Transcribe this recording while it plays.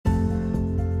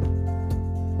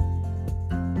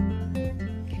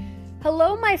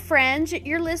Hello, my friends.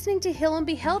 You're listening to Heal and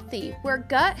Be Healthy, where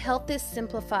gut health is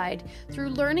simplified through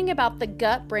learning about the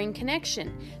gut-brain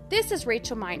connection. This is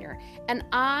Rachel Miner, and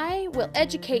I will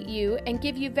educate you and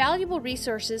give you valuable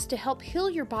resources to help heal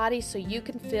your body so you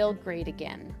can feel great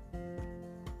again.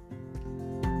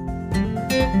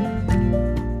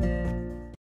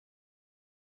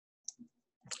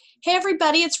 Hey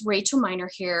everybody, it's Rachel Miner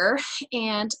here,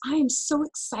 and I am so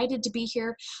excited to be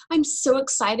here. I'm so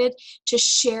excited to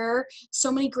share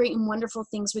so many great and wonderful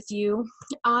things with you.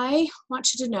 I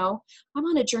want you to know I'm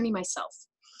on a journey myself.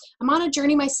 I'm on a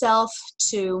journey myself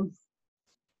to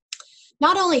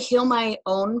not only heal my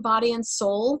own body and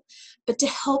soul, but to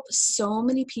help so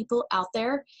many people out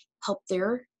there help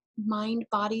their mind,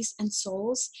 bodies, and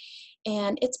souls.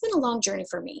 And it's been a long journey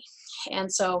for me.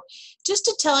 And so just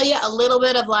to tell you a little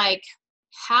bit of like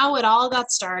how it all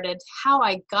got started, how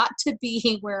I got to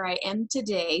be where I am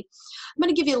today, I'm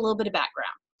going to give you a little bit of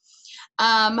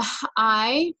background.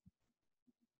 I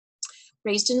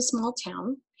raised in a small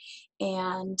town,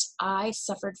 and I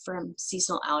suffered from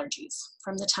seasonal allergies.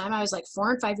 From the time I was like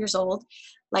 4 and 5 years old,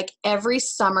 like every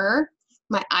summer,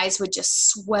 my eyes would just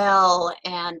swell.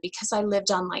 And because I lived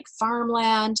on like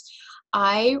farmland,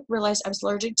 I realized I was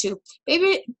allergic to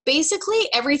basically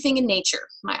everything in nature.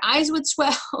 My eyes would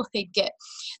swell. They'd get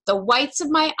the whites of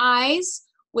my eyes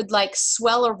would like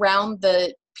swell around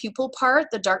the pupil part,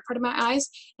 the dark part of my eyes,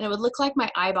 and it would look like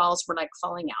my eyeballs were like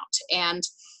falling out. And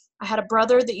I had a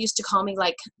brother that used to call me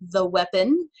like the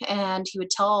weapon, and he would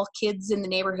tell all kids in the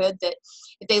neighborhood that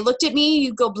if they looked at me,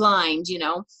 you'd go blind, you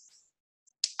know.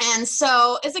 And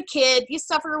so as a kid, you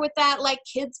suffer with that, like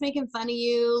kids making fun of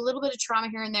you, a little bit of trauma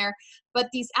here and there. But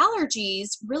these allergies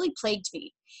really plagued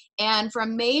me. And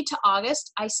from May to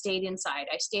August, I stayed inside.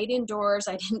 I stayed indoors.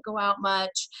 I didn't go out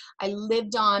much. I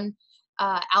lived on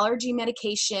allergy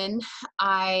medication.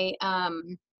 I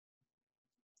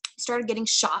started getting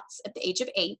shots at the age of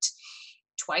 8,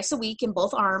 twice a week in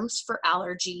both arms for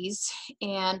allergies.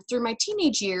 And through my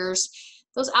teenage years,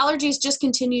 those allergies just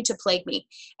continued to plague me.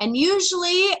 And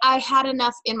usually I had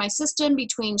enough in my system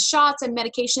between shots and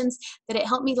medications that it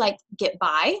helped me like get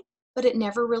by, but it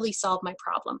never really solved my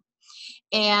problem.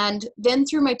 And then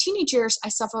through my teenage years, I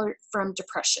suffered from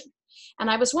depression. And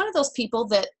I was one of those people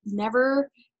that never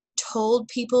told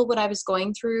people what I was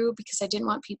going through because I didn't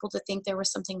want people to think there was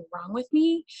something wrong with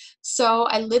me. So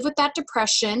I lived with that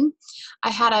depression. I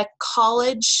had a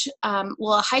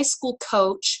a high school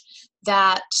coach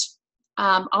that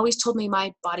always told me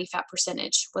my body fat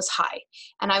percentage was high.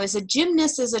 And I was a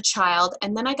gymnast as a child,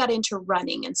 and then I got into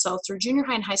running. And so through junior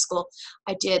high and high school,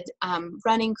 I did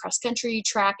running, cross country,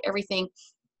 track, everything.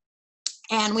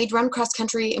 And we'd run cross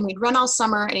country and we'd run all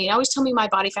summer, and he'd always tell me my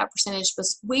body fat percentage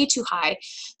was way too high.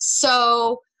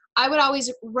 So I would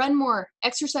always run more,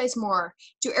 exercise more,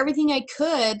 do everything I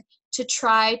could to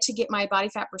try to get my body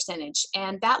fat percentage.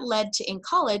 And that led to, in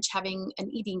college, having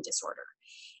an eating disorder.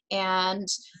 And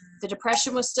the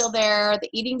depression was still there. The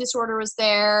eating disorder was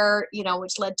there, you know,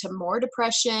 which led to more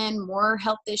depression, more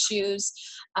health issues.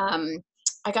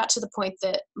 I got to the point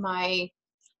that my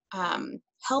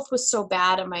health was so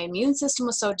bad and my immune system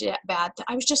was so bad that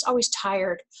I was just always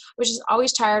tired. I was just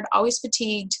always tired, always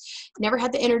fatigued, never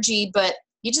had the energy, but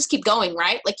you just keep going,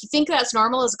 right? Like you think that's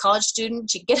normal as a college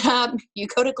student. You get up, you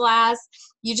go to class,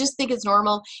 you just think it's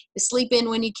normal. You sleep in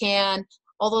when you can,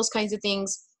 all those kinds of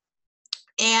things.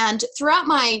 And throughout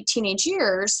my teenage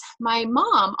years, my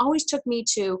mom always took me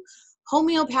to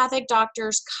homeopathic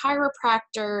doctors,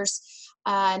 chiropractors,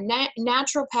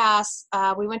 naturopaths.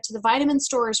 We went to the vitamin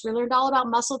stores. We learned all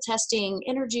about muscle testing,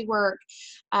 energy work,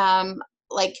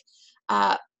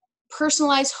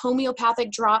 personalized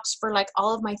homeopathic drops for like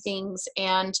all of my things.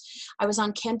 And I was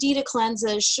on candida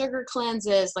cleanses, sugar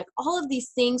cleanses, like all of these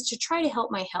things to try to help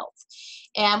my health.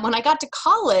 And when I got to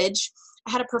college,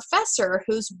 I had a professor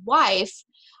whose wife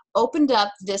opened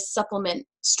up this supplement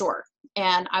store.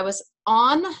 And I was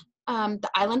on the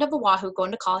island of Oahu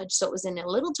going to college. So it was in a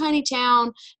little tiny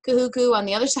town, Kahuku, on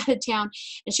the other side of town.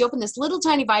 And she opened this little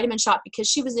tiny vitamin shop because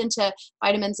she was into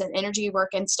vitamins and energy work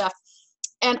and stuff.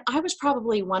 And I was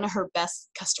probably one of her best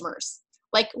customers.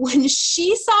 Like when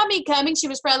she saw me coming, she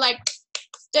was probably like,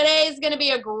 today is going to be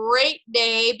a great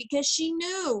day, because she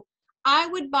knew I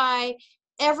would buy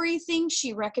everything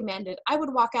she recommended. I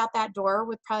would walk out that door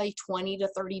with probably 20 to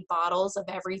 30 bottles of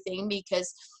everything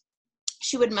because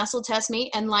she would muscle test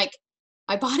me, and like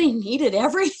my body needed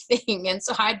everything. And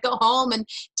so I'd go home and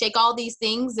take all these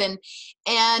things, and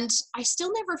I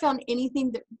still never found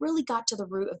anything that really got to the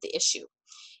root of the issue.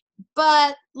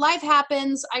 But life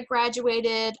happens. I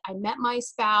graduated. I met my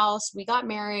spouse. We got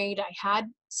married. I had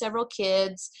several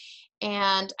kids.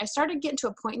 And I started getting to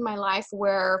a point in my life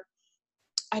where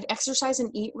I'd exercise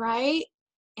and eat right,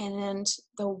 and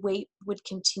the weight would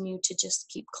continue to just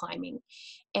keep climbing.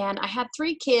 And I had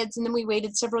 3 kids, and then we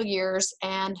waited several years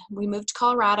and we moved to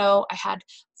Colorado. I had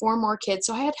 4 more kids.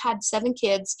 So I had 7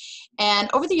 kids. And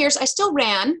over the years, I still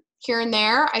ran here and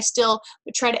there. I still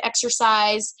would try to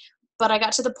exercise, but I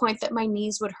got to the point that my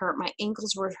knees would hurt, my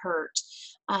ankles would hurt.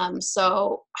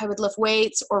 So I would lift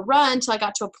weights or run till I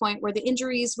got to a point where the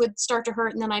injuries would start to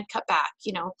hurt, and then I'd cut back,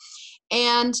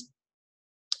 And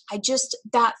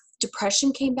that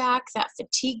depression came back, that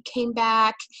fatigue came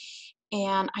back,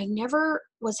 and I never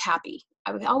was happy.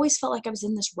 I always felt like I was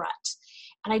in this rut,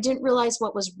 and I didn't realize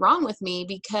what was wrong with me,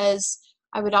 because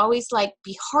I would always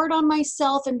be hard on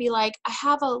myself and be like, I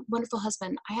have a wonderful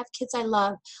husband. I have kids I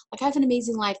love. I have an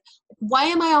amazing life. Why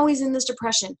am I always in this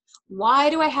depression? Why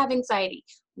do I have anxiety?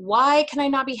 Why can I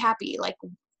not be happy?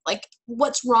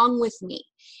 What's wrong with me?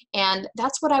 And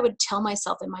that's what I would tell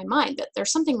myself in my mind, that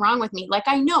there's something wrong with me.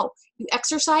 I know you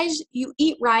exercise, you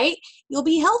eat right, you'll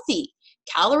be healthy.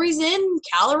 Calories in,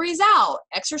 calories out.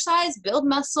 Exercise, build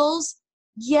muscles.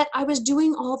 Yet I was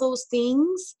doing all those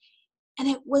things and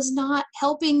it was not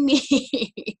helping me.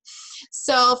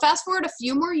 So fast forward a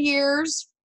few more years,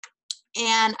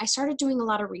 and I started doing a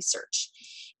lot of research.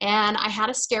 And I had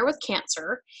a scare with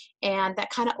cancer, and that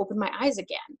kind of opened my eyes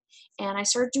again. And I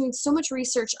started doing so much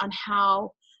research on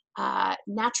how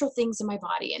natural things in my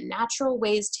body and natural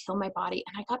ways to heal my body.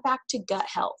 And I got back to gut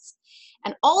health.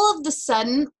 And all of the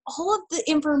sudden, all of the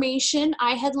information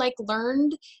I had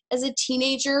learned as a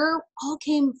teenager all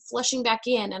came flushing back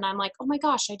in. And I'm like, oh my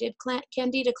gosh, I did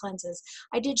candida cleanses.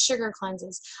 I did sugar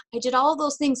cleanses. I did all of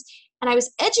those things. And I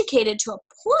was educated to a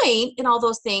point in all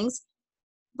those things,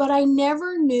 but I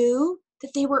never knew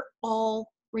that they were all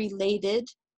related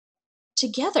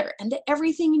together, and that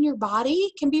everything in your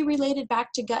body can be related back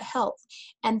to gut health.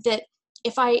 And that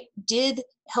if I did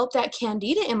help that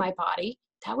candida in my body,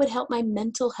 that would help my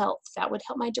mental health, that would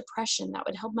help my depression, that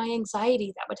would help my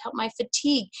anxiety, that would help my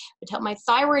fatigue, would help my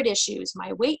thyroid issues,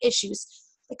 my weight issues.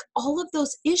 All of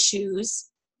those issues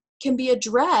can be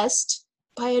addressed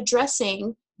by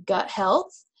addressing gut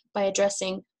health, by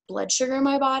addressing blood sugar in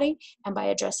my body, and by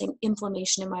addressing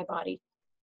inflammation in my body.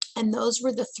 And those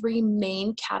were the 3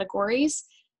 main categories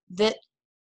that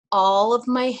all of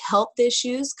my health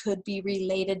issues could be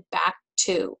related back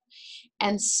to.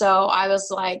 And so I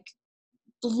was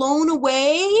blown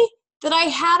away that I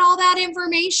had all that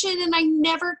information and I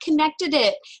never connected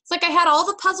it. It's I had all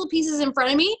the puzzle pieces in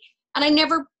front of me and I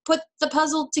never put the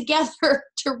puzzle together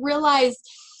to realize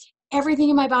everything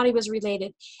in my body was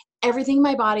related. Everything in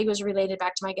my body was related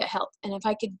back to my gut health. And if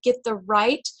I could get the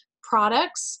right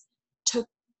products to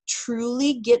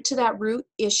truly get to that root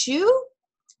issue,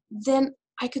 then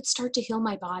I could start to heal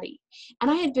my body. And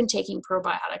I had been taking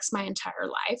probiotics my entire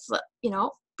life,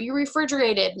 be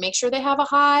refrigerated, make sure they have a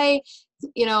high,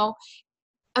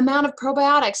 amount of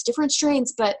probiotics, different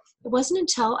strains. But it wasn't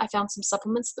until I found some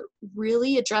supplements that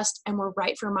really addressed and were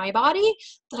right for my body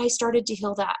that I started to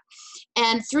heal that.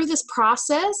 And through this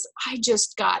process, I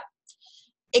just got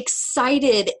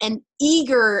excited and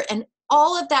eager, and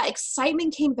all of that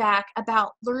excitement came back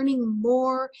about learning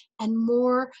more and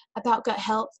more about gut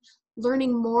health,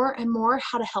 learning more and more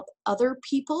how to help other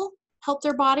people help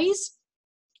their bodies.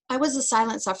 I was a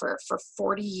silent sufferer for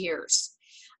 40 years.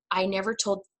 I never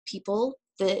told people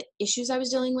the issues I was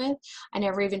dealing with. I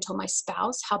never even told my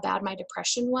spouse how bad my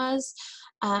depression was.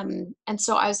 And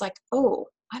so I was like, oh,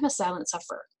 I'm a silent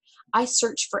sufferer. I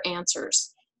searched for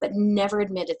answers, but never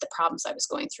admitted the problems I was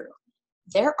going through.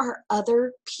 There are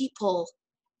other people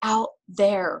out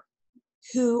there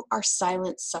who are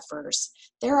silent sufferers.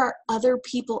 There are other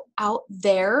people out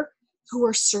there who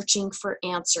are searching for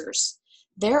answers.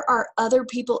 There are other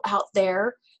people out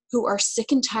there who are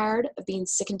sick and tired of being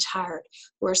sick and tired,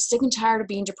 who are sick and tired of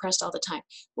being depressed all the time,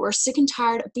 who are sick and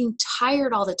tired of being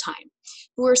tired all the time,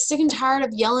 who are sick and tired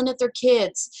of yelling at their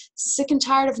kids, sick and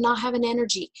tired of not having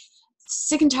energy,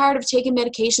 sick and tired of taking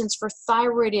medications for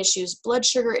thyroid issues, blood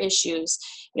sugar issues,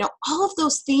 all of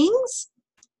those things.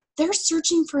 They're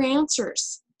searching for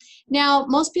answers. Now,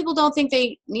 most people don't think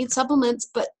they need supplements,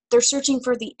 but they're searching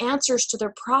for the answers to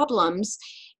their problems.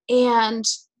 And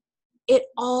it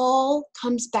all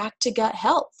comes back to gut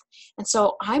health. And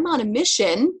so I'm on a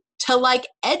mission to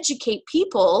educate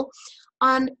people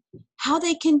on how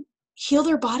they can heal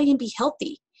their body and be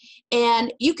healthy.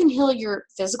 And you can heal your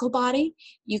physical body,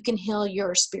 you can heal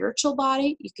your spiritual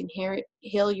body, you can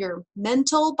heal your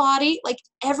mental body,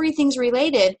 everything's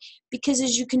related, because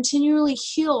as you continually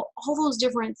heal all those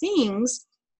different things,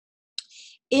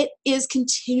 it is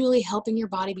continually helping your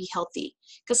body be healthy.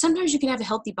 Because sometimes you can have a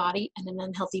healthy body and an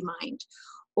unhealthy mind,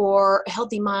 or a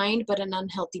healthy mind but an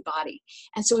unhealthy body.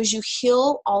 And so as you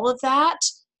heal all of that,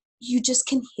 you just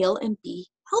can heal and be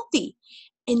healthy.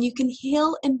 And you can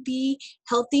heal and be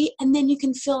healthy, and then you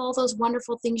can feel all those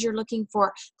wonderful things you're looking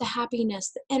for: the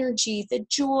happiness, the energy, the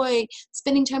joy,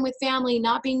 spending time with family,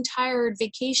 not being tired,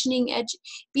 vacationing,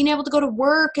 being able to go to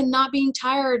work and not being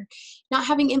tired, not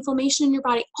having inflammation in your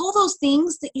body. All those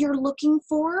things that you're looking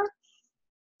for,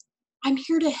 I'm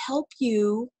here to help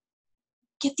you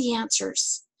get the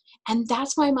answers. And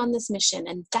that's why I'm on this mission.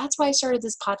 And that's why I started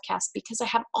this podcast, because I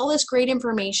have all this great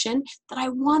information that I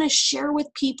want to share with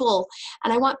people.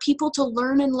 And I want people to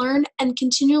learn and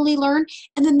continually learn,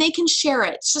 and then they can share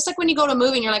it. It's just like when you go to a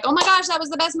movie and you're like, oh my gosh, that was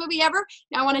the best movie ever.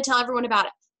 Now I want to tell everyone about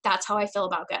it. That's how I feel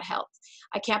about gut health.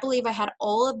 I can't believe I had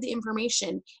all of the information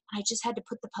and I just had to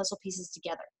put the puzzle pieces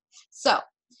together. So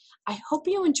I hope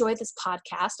you enjoy this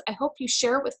podcast. I hope you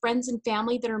share it with friends and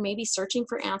family that are maybe searching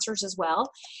for answers as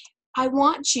well. I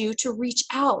want you to reach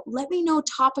out. Let me know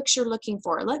topics you're looking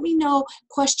for. Let me know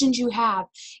questions you have.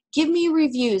 Give me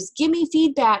reviews. Give me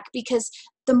feedback, because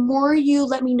the more you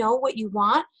let me know what you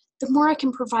want, the more I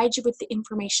can provide you with the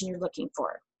information you're looking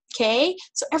for. Okay?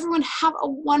 So everyone, have a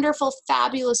wonderful,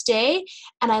 fabulous day,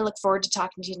 and I look forward to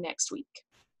talking to you next week.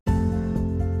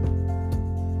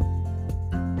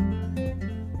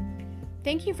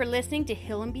 Thank you for listening to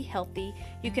Heal and Be Healthy.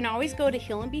 You can always go to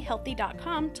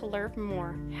healandbehealthy.com to learn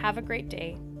more. Have a great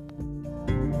day.